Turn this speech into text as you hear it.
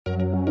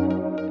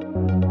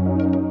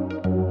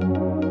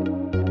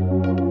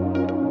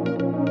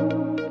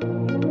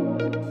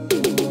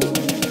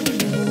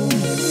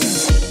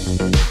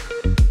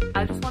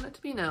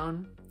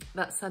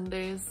that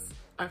Sundays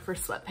are for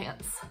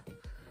sweatpants.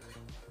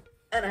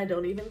 And I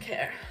don't even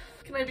care.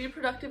 Can I be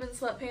productive in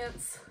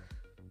sweatpants?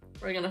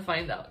 We're gonna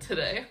find out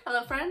today.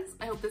 Hello friends,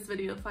 I hope this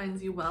video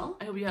finds you well.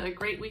 I hope you had a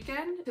great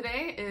weekend.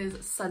 Today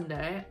is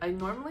Sunday. I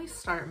normally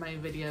start my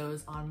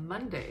videos on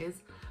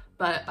Mondays,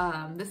 but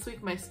this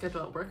week my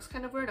schedule at work's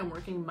kind of weird. I'm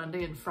working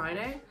Monday and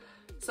Friday.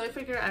 So I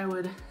figured I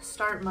would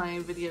start my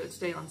video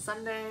today on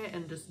Sunday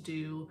and just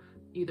do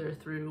either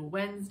through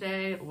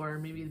Wednesday or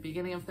maybe the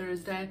beginning of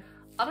Thursday.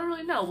 I don't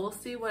really know. We'll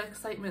see what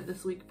excitement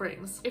this week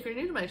brings. If you're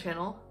new to my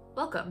channel,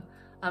 welcome.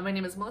 My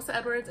name is Melissa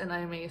Edwards and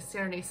I'm a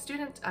CRNA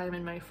student. I'm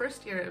in my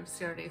first year of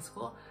CRNA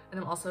school and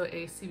I'm also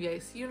a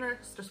CVICU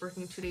nurse, just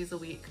working 2 days a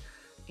week.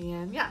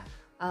 And yeah,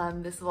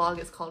 this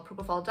vlog is called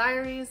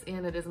Propofol.diaries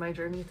and it is my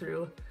journey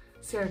through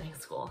CRNA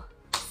school.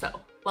 So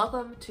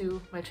welcome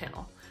to my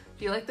channel.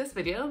 If you like this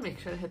video, make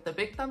sure to hit the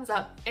big thumbs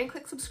up and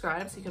click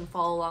subscribe so you can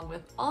follow along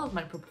with all of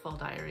my Propofol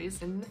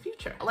diaries in the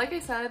future. Like I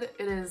said,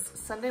 it is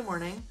Sunday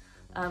morning.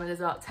 It is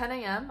about 10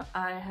 a.m.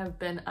 I have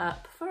been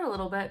up for a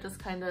little bit, just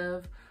kind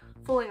of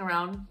fooling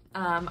around.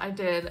 I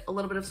did a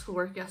little bit of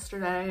schoolwork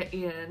yesterday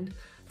and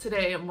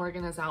today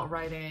Morgan is out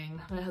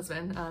riding, my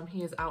husband,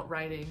 he is out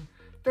riding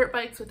dirt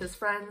bikes with his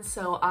friends,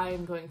 so I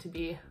am going to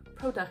be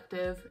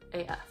productive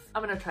AF.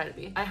 I'm gonna try to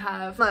be. I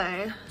have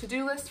my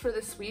to-do list for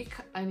this week.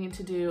 I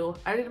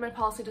already did my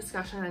policy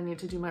discussion, I need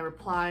to do my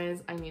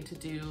replies, I need to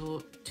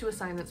do 2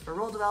 assignments for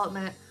role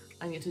development,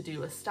 I need to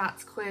do a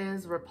stats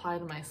quiz, reply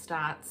to my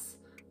stats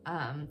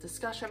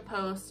discussion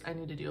post, I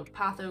need to do a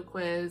patho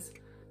quiz,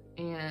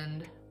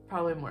 and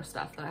probably more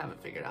stuff that I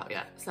haven't figured out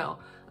yet. So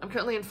I'm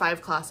currently in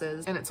 5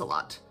 classes and it's a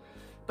lot.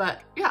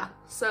 But yeah,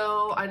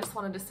 so I just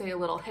wanted to say a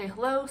little hey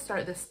hello,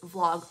 start this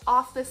vlog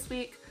off this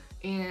week,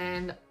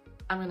 and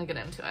I'm gonna get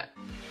into it.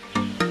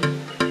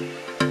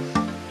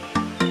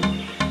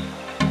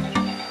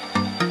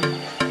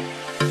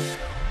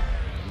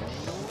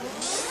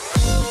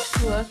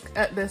 Look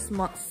at this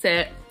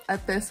monster.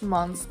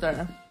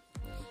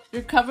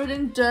 You're covered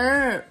in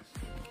dirt.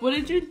 What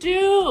did you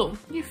do?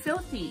 You're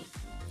filthy.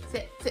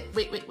 Sit,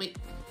 wait.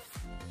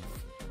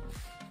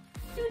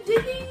 You're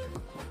digging?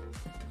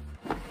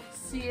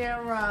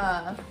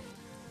 Sierra.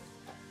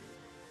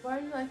 Why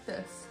are you like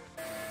this?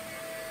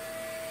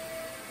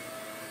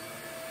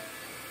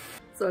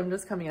 So I'm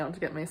just coming out to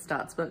get my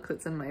stats book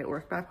that's in my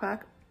work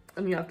backpack,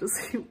 and you have to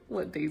see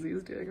what Daisy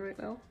is doing right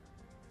now.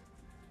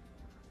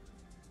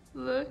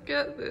 Look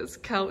at this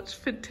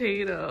couch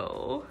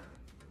potato.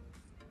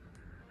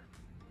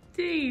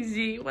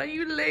 Daisy, why are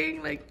you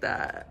laying like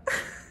that?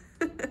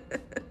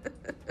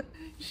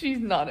 She's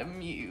not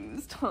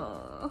amused,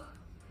 huh?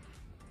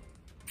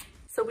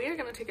 So we are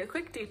gonna take a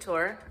quick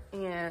detour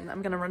and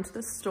I'm gonna run to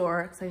the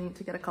store because I need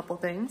to get a couple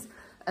things.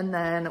 And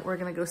then we're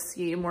gonna go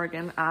see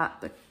Morgan at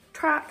the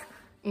track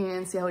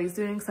and see how he's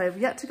doing. So I've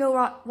yet to go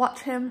watch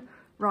him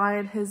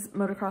ride his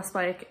motocross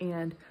bike,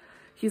 and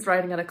he's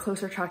riding at a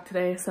closer track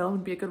today. So I'm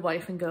gonna be a good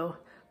wife and go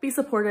be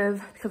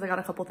supportive because I got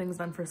a couple things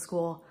done for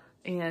school.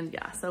 And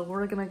yeah, so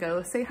we're gonna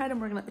go say hi to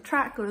Morgan at the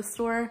track, go to the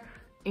store,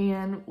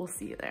 and we'll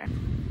see you there.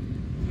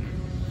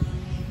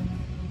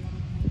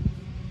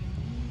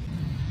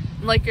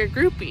 Like your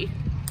groupie,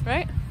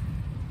 right?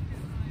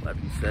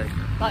 Whatever you say.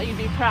 Thought you'd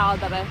be proud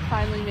that I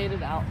finally made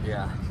it out.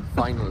 Yeah,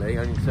 finally.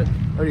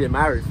 Only been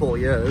married 4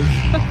 years.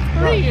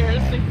 3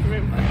 years, thank you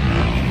very much.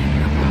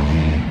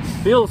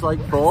 Feels like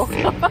 4.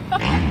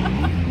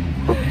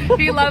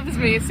 He loves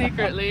me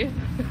secretly.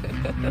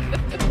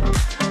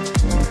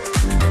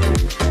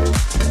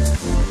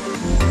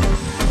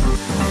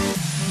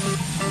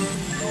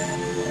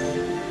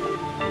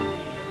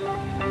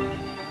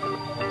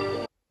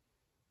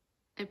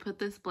 I put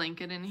this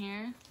blanket in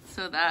here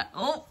so that,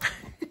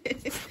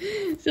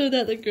 so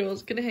that the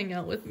girls could hang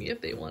out with me if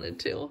they wanted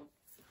to.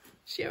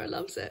 Shara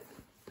loves it.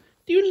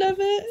 Do you love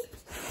it?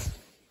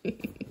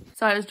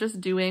 So I was just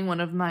doing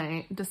one of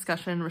my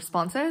discussion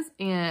responses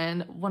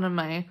and one of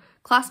my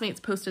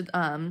classmates posted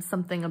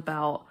something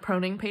about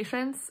proning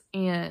patients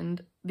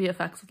and the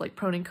effects of like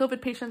proning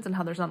COVID patients and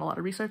how there's not a lot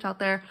of research out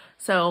there.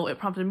 So it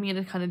prompted me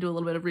to kind of do a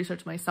little bit of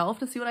research myself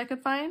to see what I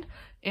could find.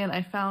 And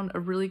I found a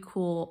really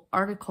cool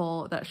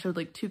article that showed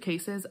like 2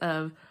 cases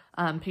of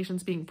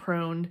patients being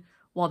proned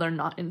while they're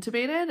not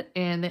intubated,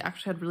 and they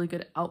actually had really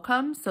good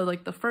outcomes. So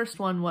like the first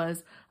one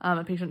was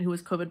a patient who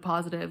was COVID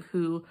positive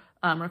who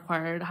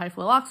required high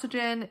flow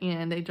oxygen,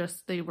 and they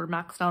were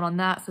maxed out on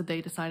that, so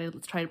they decided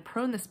let's try to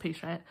prone this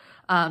patient.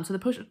 So the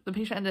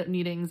patient ended up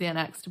needing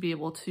Xanax to be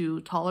able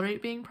to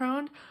tolerate being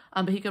proned,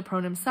 but he could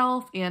prone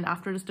himself, and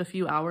after just a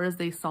few hours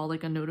they saw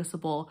like a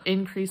noticeable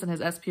increase in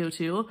his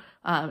SpO2,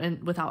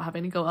 and without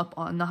having to go up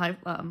on the high,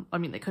 I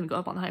mean they couldn't go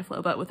up on the high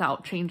flow, but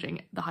without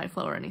changing the high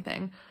flow or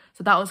anything.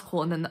 So that was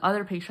cool. And then the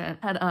other patient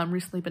had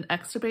recently been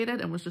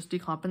extubated and was just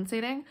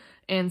decompensating,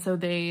 and so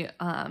they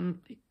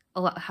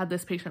had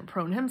this patient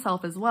prone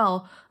himself as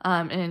well,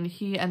 and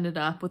he ended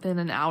up within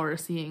an hour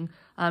seeing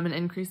an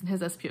increase in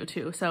his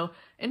SpO2. So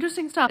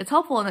interesting stuff. It's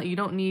helpful in that you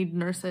don't need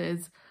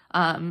nurses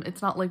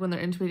It's not like when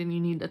they're intubating, you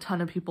need a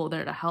ton of people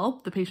there to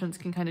help. The patients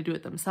can kind of do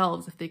it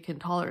themselves if they can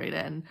tolerate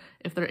it and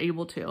if they're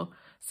able to.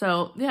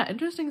 So yeah,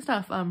 interesting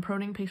stuff,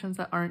 proning patients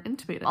that aren't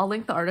intubated. I'll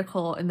link the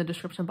article in the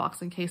description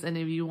box in case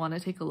any of you want to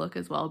take a look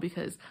as well,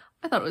 because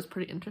I thought it was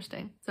pretty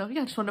interesting. So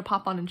yeah, just wanted to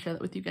pop on and share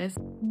that with you guys.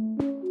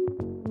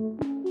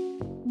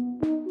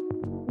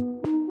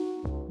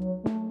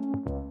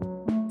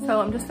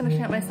 So I'm just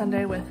finishing up my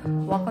Sunday with a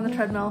walk on the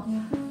treadmill.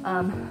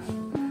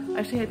 I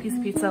actually had a piece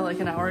of pizza like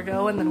an hour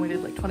ago and then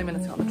waited like 20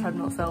 minutes on the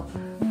treadmill, so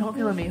I don't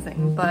feel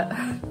amazing, but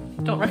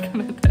don't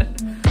recommend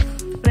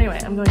it. But anyway,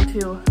 I'm going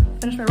to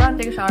finish my run,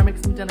 take a shower, make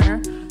some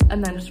dinner,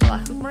 and then just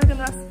relax with Morgan the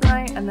rest of the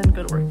night, and then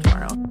go to work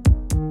tomorrow.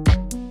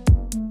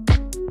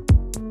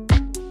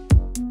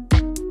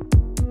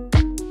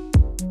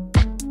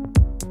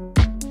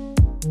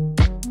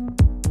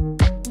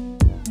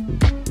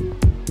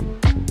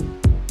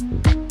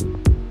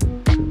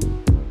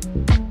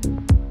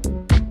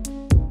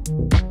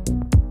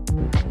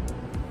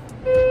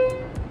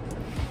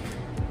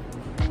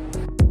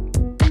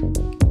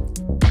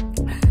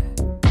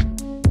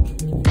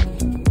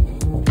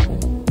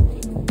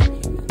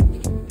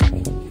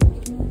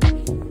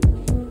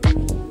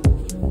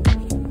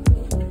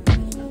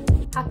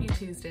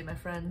 Tuesday, my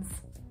friends.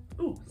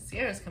 Ooh,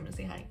 Sierra's coming to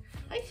say hi.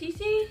 Hi,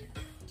 Cici.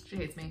 She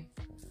hates me.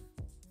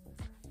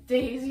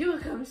 Daisy, you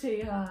come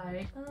say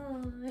hi.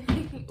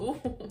 Ooh,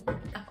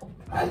 ow.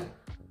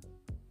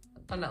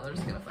 Oh no, they're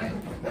just gonna fight.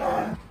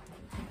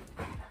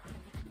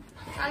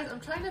 Guys,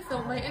 I'm trying to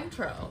film my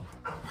intro.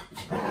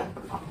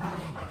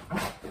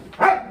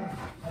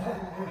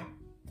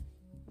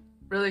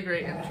 Really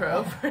great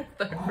intro for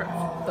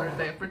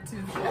Thursday, for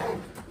Tuesday.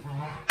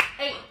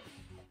 Hey!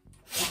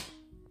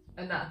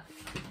 Enough.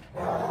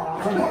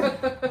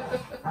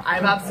 I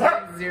have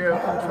absolutely zero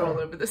control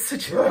over this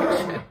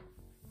situation.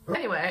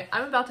 Anyway,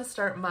 I'm about to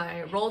start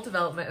my role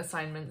development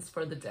assignments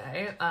for the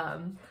day. I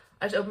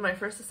just opened my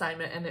first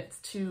assignment and it's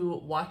to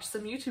watch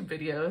some YouTube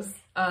videos,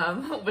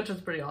 which is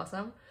pretty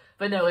awesome.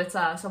 But no, it's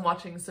so I'm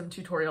watching some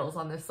tutorials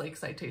on this like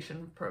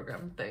citation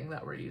program thing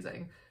that we're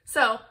using.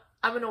 So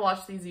I'm gonna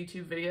watch these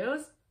YouTube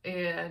videos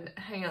and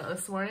hang out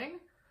this morning.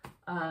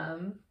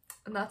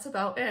 And that's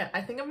about it.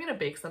 I think I'm gonna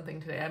bake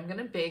something today. I'm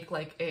gonna bake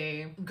like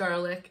a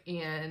garlic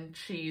and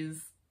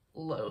cheese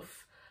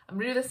loaf. I'm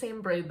gonna do the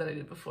same braid that I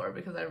did before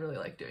because I really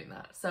like doing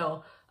that.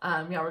 So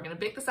yeah, we're gonna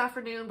bake this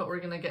afternoon, but we're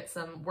gonna get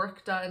some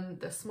work done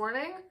this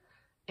morning.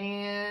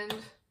 And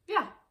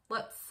yeah,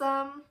 let's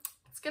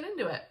get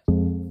into it.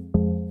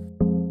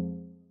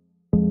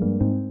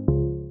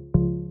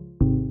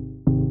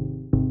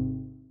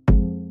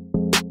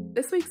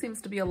 This week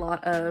seems to be a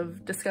lot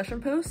of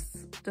discussion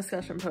posts,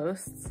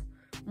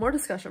 more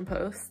discussion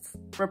posts,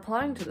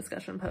 replying to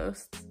discussion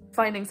posts,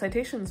 finding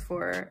citations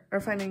for, or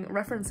finding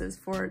references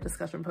for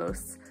discussion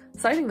posts,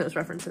 citing those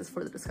references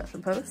for the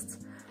discussion posts,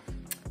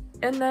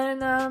 and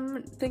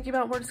then thinking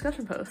about more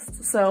discussion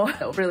posts. So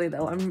really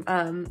though,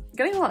 I'm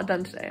getting a lot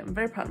done today. I'm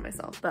very proud of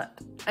myself. But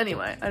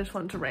anyway, I just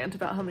wanted to rant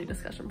about how many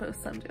discussion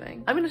posts I'm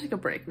doing. I'm gonna take a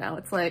break now.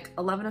 It's like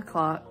 11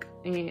 o'clock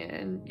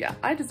and yeah,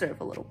 I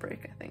deserve a little break,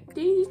 I think.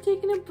 Daisy's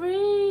taking a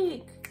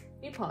break.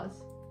 Hey,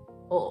 pause.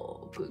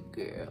 Oh, good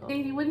girl.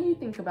 Katie, what do you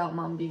think about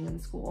mom being in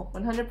school?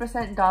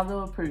 100%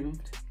 doggo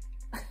approved.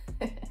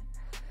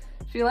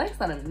 She likes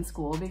that I'm in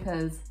school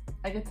because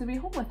I get to be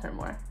home with her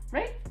more,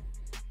 right?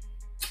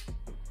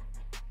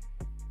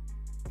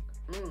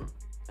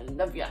 I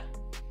love ya.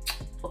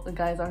 Well, the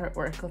guys are at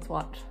work. Let's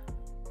watch.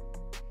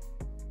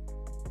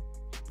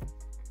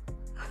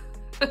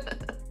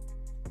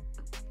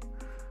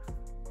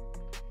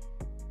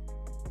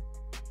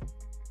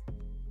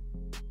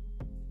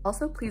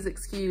 Also, please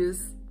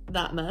excuse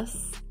that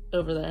mess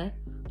over there.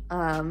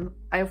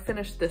 I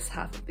finished this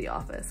half of the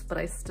office, but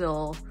I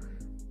still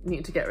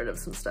need to get rid of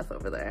some stuff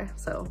over there.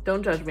 So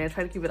don't judge me. I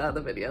try to keep it out of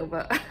the video,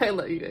 but I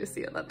let you guys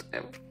see it that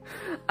time.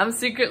 I'm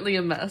secretly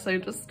a mess. I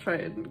just try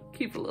and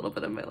keep a little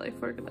bit of my life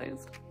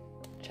organized.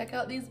 Check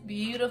out these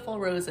beautiful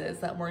roses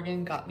that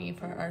Morgan got me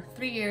for our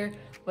 3-year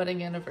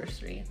wedding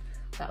anniversary.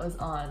 That was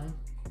on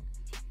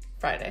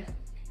Friday.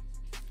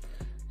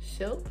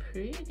 So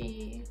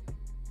pretty.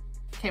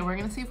 Okay, we're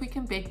gonna see if we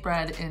can bake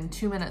bread in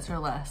 2 minutes or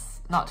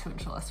less. Not 2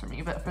 minutes or less for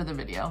me, but for the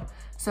video.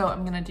 So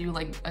I'm gonna do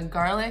like a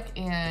garlic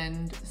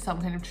and some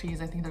kind of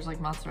cheese. I think there's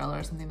like mozzarella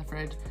or something in the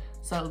fridge.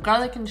 So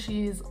garlic and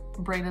cheese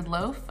braided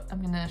loaf.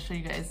 I'm gonna show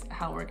you guys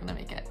how we're gonna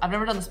make it. I've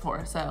never done this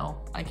before, so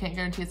I can't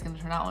guarantee it's gonna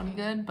turn out any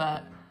good,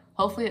 but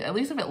hopefully, at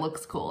least if it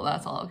looks cool,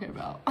 that's all I'll care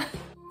about.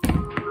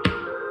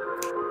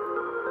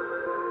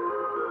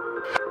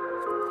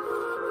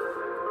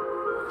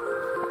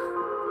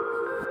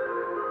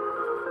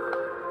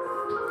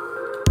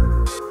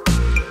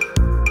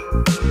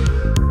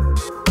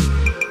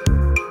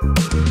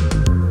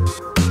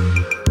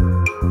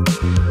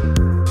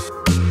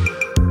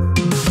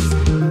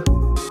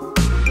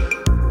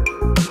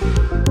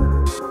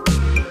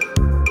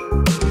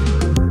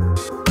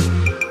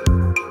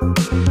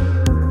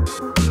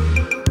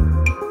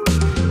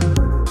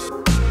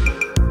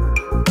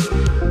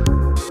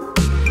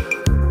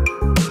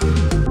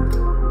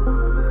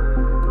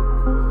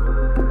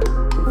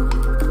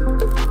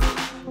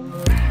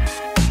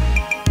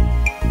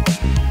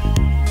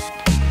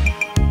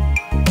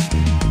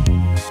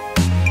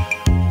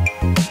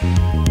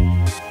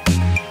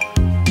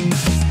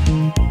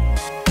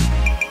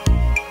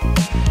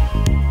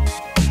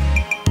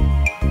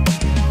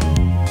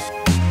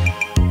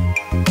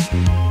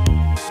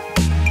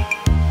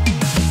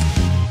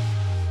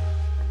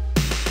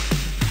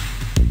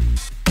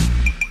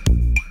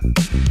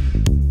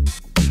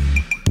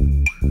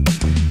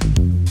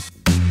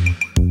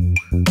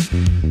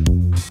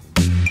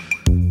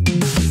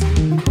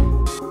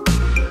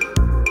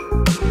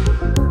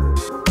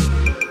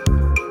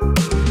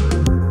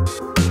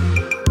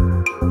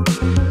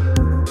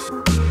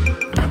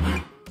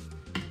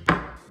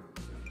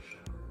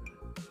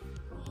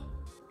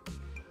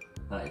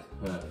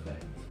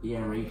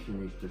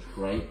 just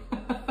great.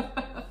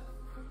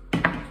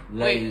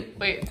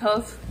 Wait, tell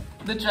us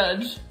the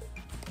judge.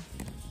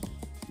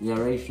 The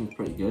aeration's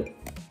pretty good.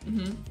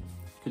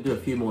 Could do a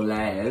few more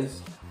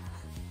layers.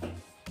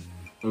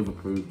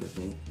 Overproved, I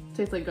think.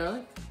 Tastes like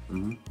garlic?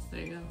 There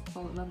you go. That's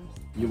all that matters.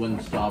 You won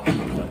the Star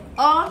Baker.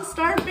 Oh,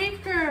 Star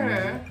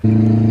Baker!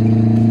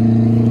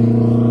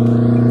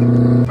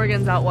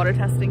 Morgan's out water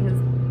testing his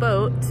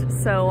boat,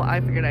 so I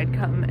figured I'd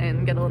come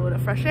and get a little bit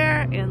of fresh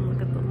air and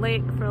look at the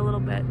lake for a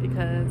little bit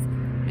because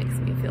it makes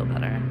me feel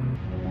better.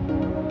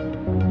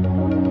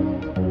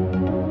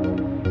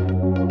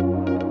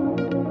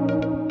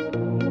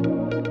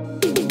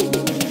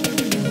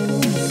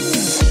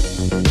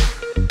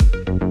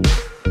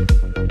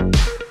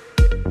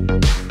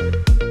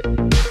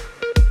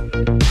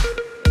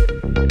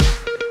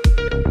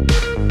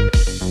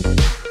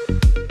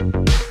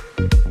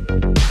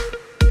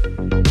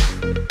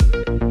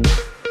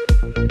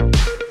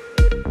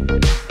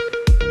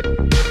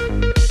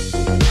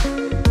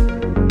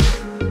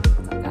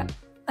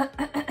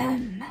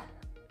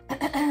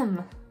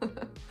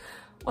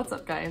 What's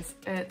up, guys?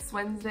 It's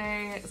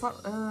Wednesday. It's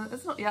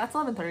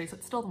 11:30, so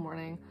it's still the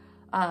morning.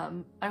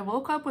 I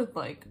woke up with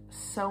like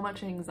so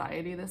much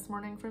anxiety this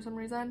morning for some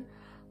reason.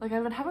 Like,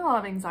 I've been having a lot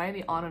of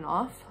anxiety on and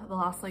off the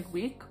last like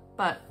week,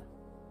 but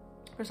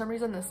for some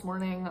reason this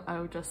morning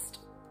I just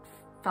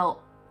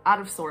felt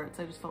out of sorts.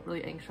 I just felt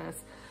really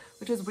anxious,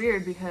 which is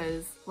weird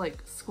because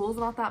like school's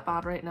not that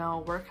bad right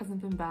now, work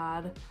hasn't been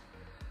bad.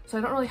 So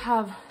I don't really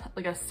have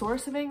like a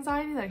source of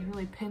anxiety that I can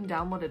really pin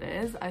down what it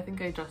is. I think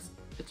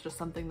it's just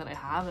something that I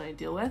have and I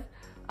deal with.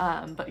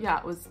 But yeah,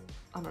 it was,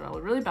 I don't know,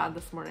 really bad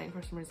this morning.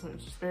 For some reason, I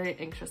was just very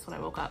anxious when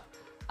I woke up.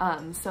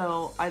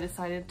 So I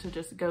decided to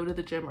just go to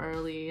the gym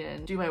early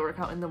and do my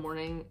workout in the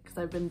morning because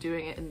I've been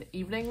doing it in the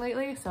evening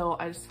lately. So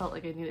I just felt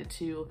like I needed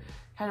to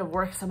kind of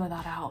work some of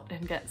that out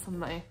and get some of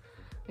my,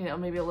 you know,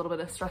 maybe a little bit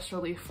of stress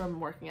relief from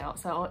working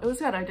out. So it was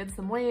good. I did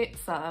some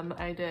weights.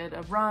 I did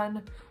a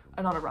run.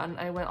 Not a run.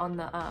 I went on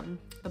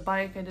the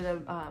bike. I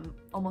did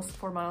almost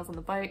 4 miles on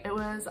the bike.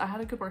 I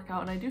had a good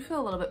workout and I do feel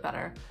a little bit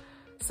better.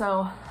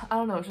 So I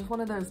don't know, it's just one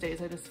of those days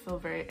I just feel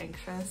very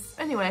anxious.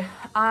 Anyway,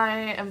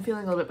 I am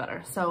feeling a little bit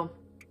better. So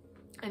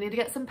I need to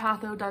get some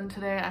patho done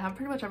today. I have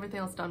pretty much everything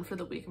else done for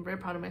the week. I'm very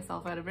proud of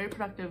myself. I had a very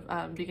productive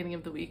beginning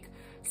of the week.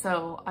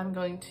 So I'm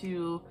going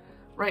to,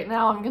 right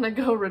now I'm gonna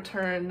go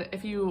return,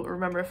 if you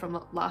remember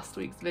from last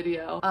week's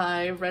video,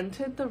 I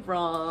rented the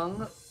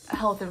wrong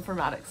health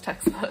informatics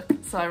textbook.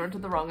 So I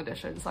rented the wrong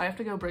edition. So I have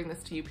to go bring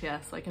this to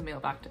UPS so I can mail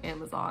it back to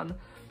Amazon.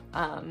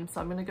 So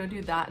I'm gonna go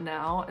do that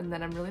now, and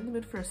then I'm really in the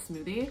mood for a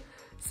smoothie.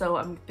 So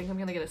I think I'm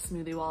gonna get a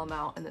smoothie while I'm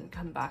out and then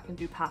come back and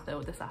do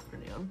patho this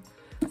afternoon.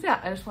 So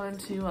yeah, I just wanted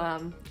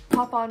to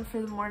pop on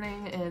for the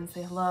morning and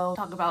say hello,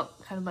 talk about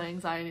kind of my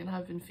anxiety and how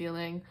I've been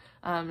feeling.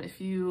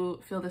 If you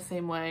feel the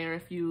same way, or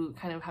if you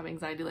kind of have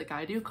anxiety like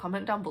I do,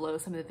 comment down below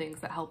some of the things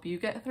that help you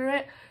get through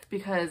it,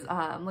 because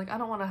like I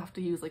don't want to have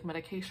to use like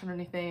medication or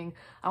anything.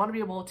 I want to be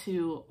able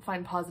to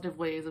find positive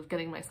ways of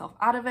getting myself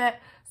out of it.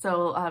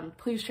 So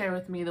please share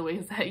with me the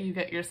ways that you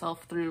get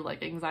yourself through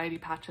like anxiety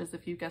patches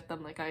if you get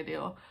them like I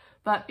do.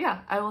 But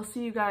yeah, I will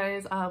see you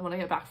guys when I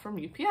get back from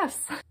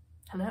UPS.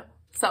 Hello.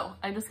 So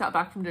I just got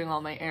back from doing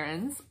all my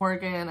errands.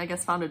 Morgan, I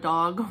guess, found a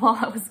dog while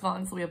I was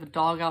gone, so we have a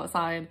dog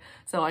outside.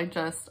 So I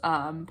just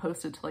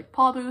posted to like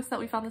Paw Boost that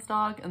we found this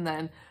dog, and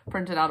then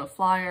printed out a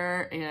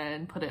flyer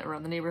and put it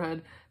around the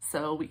neighborhood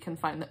so we can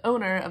find the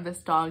owner of this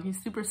dog.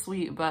 He's super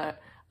sweet,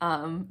 but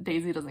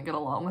Daisy doesn't get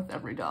along with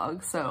every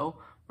dog, so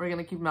we're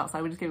gonna keep him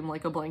outside. We just gave him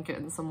like a blanket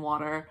and some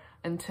water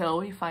until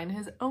we find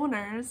his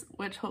owners,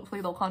 which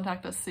hopefully they'll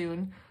contact us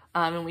soon,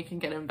 and we can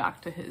get him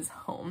back to his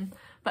home.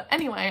 But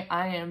anyway,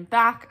 I am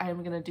back.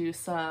 I'm gonna do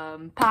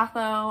some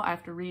patho. I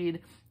have to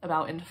read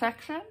about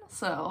infection,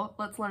 so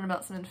let's learn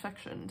about some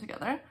infection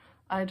together.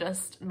 I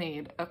just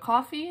made a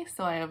coffee,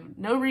 so I have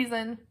no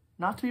reason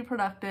not to be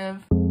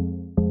productive.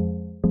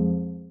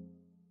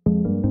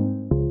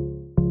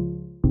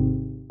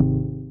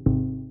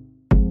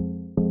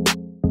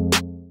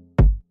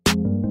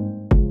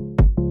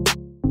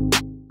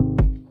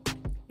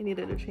 I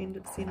needed a change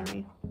of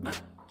scenery.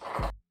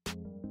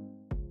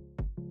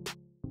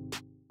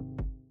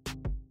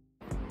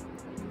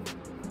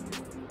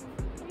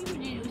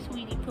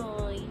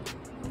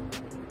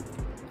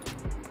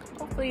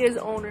 Hopefully his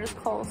owners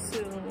call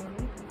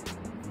soon.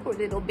 Poor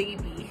little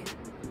baby.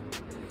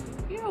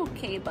 You're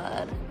okay,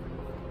 bud.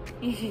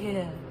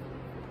 Yeah.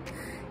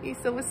 He's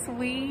so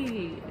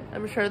sweet.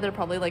 I'm sure they're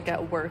probably like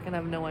at work and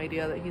have no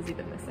idea that he's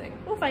even missing.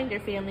 We'll find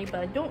your family,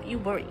 bud. Don't you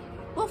worry.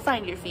 We'll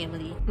find your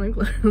family. I'm like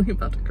literally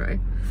about to cry.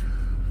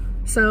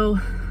 So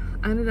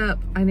I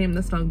named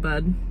this dog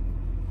Bud.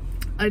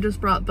 I just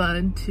brought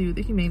Bud to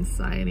the Humane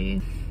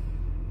Society.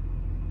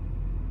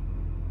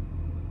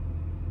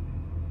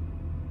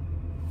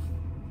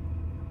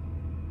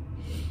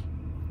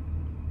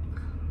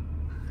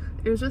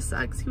 It was just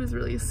sad because he was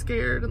really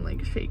scared and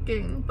like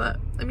shaking, but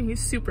I mean,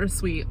 he's super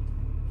sweet.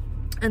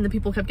 And the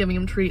people kept giving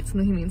him treats in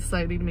the Humane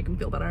Society to make him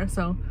feel better,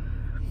 so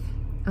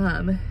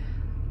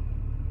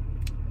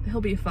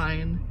he'll be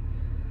fine.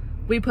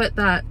 we put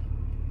that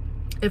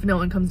if no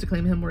one comes to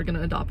claim him, we're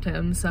gonna adopt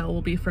him, so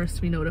we'll be first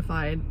to be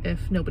notified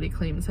if nobody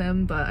claims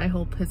him, but I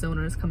hope his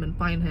owners come and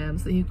find him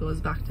so that he goes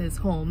back to his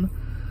home.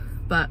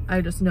 But I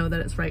just know that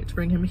it's right to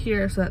bring him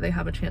here so that they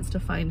have a chance to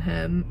find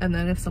him, and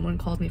then if someone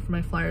calls me for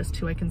my flyers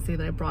too, I can say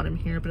that I brought him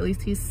here, but at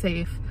least he's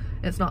safe.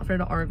 It's not fair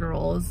to our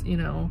girls, you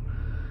know,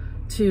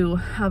 to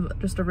have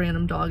just a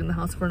random dog in the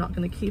house if we're not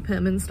gonna keep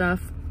him and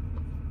stuff.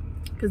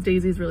 Because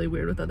Daisy's really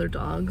weird with other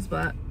dogs,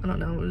 but I don't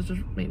know, it was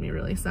just made me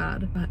really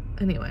sad. But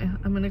anyway,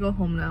 I'm gonna go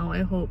home now.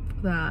 I hope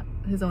that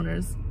his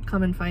owners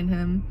come and find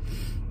him.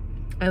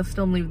 I'll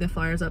still leave the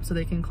flyers up so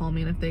they can call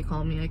me, and if they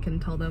call me, I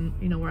can tell them,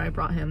 you know, where I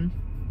brought him.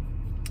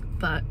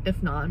 But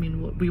if not, I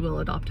mean, we will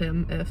adopt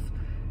him if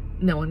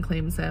no one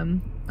claims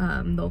him.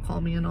 They'll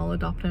call me and I'll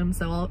adopt him.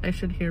 So I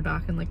should hear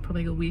back in like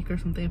probably a week or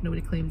something if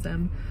nobody claims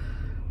him.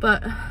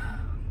 But I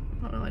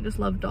don't know, I just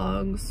love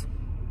dogs.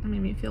 It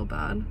made me feel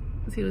bad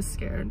because he was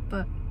scared.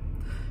 But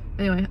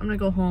anyway, I'm gonna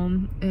go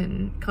home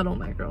and cuddle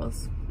my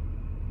girls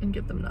and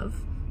give them love.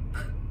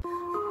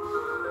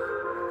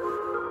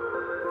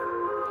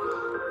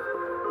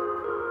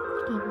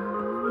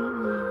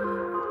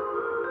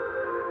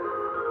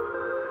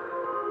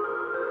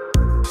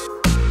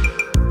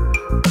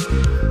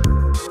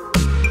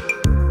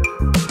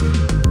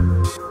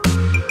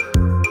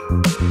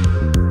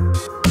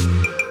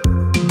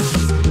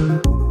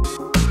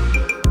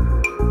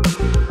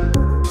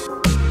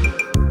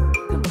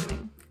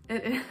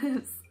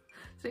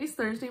 Today's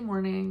Thursday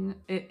morning.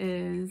 It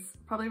is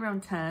probably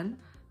around 10.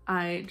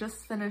 I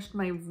just finished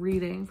my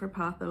reading for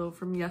patho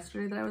from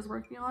yesterday that I was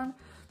working on.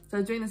 So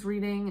I was doing this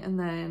reading and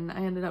then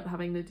I ended up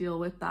having to deal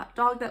with that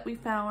dog that we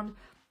found,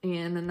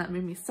 and then that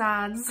made me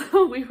sad.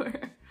 So we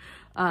were,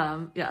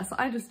 yeah, so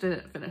I just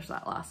didn't finish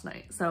that last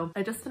night. So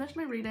I just finished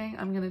my reading.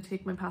 I'm gonna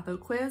take my patho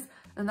quiz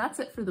and that's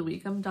it for the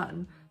week. I'm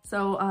done.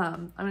 So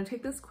I'm gonna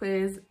take this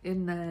quiz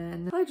and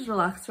then probably just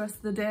relax the rest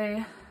of the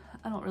day.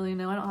 I don't really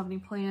know. I don't have any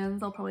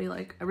plans. I'll probably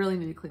I really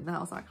need to clean the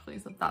house actually.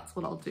 So that's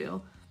what I'll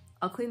do.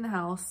 I'll clean the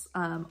house.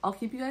 I'll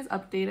keep you guys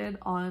updated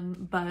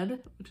on Bud,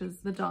 which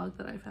is the dog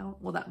that I found,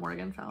 well, that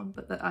Morgan found,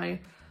 but that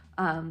I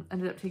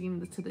ended up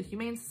taking to the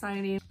Humane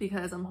Society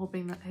because I'm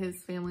hoping that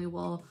his family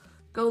will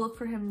go look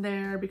for him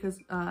there because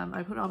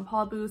I put it on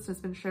Paw Boost and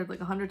it's been shared like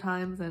 100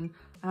 times and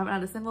I haven't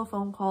had a single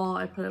phone call.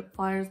 I put up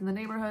flyers in the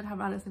neighborhood,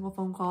 haven't had a single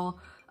phone call.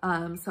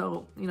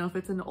 So, you know, if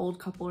it's an old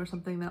couple or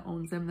something that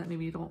owns him that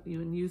maybe don't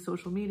even use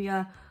social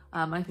media,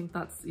 I think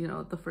that's, you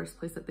know, the first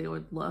place that they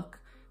would look.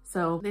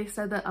 So they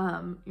said that,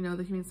 you know,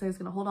 the Humane Society is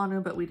going to hold on to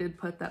him, but we did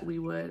put that we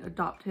would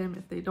adopt him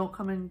if they don't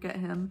come and get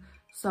him.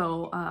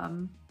 So,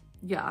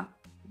 yeah,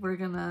 we're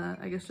gonna,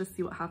 I guess, just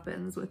see what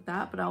happens with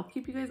that, but I'll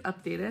keep you guys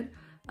updated.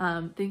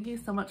 Thank you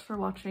so much for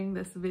watching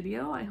this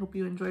video. I hope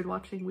you enjoyed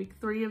watching week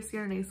 3 of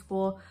CRNA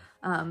school.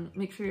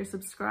 Make sure you're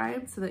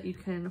subscribed so that you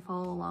can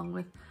follow along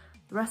with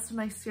the rest of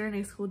my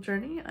CRNA school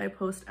journey. I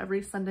post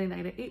every Sunday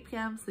night at 8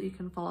 p.m. so that you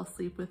can fall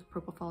asleep with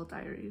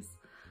propofol.diaries.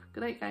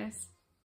 Good night, guys.